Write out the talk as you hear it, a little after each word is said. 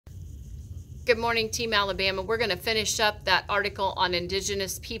Good morning, Team Alabama. We're going to finish up that article on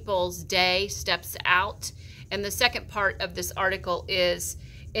Indigenous Peoples Day, Steps Out. And the second part of this article is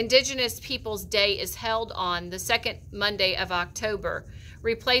Indigenous Peoples Day is held on the second Monday of October,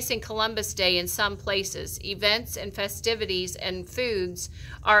 replacing Columbus Day in some places. Events and festivities and foods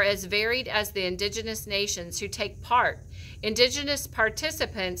are as varied as the indigenous nations who take part. Indigenous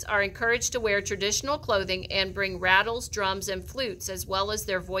participants are encouraged to wear traditional clothing and bring rattles, drums, and flutes as well as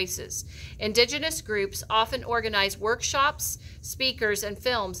their voices. Indigenous groups often organize workshops, speakers, and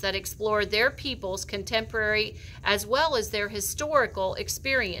films that explore their people's contemporary as well as their historical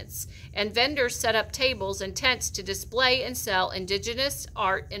experience. And vendors set up tables and tents to display and sell indigenous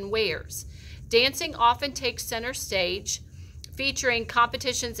art and wares. Dancing often takes center stage, featuring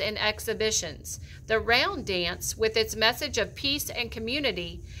competitions and exhibitions. The round dance, with its message of peace and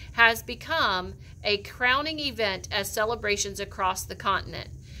community, has become a crowning event as celebrations across the continent.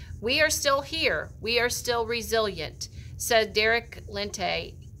 We are still here. We are still resilient, said Derek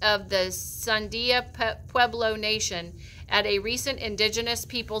Lente of the Sandia Pueblo Nation at a recent Indigenous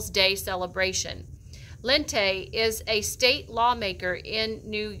Peoples Day celebration. Lente is a state lawmaker in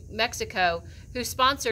New Mexico who sponsored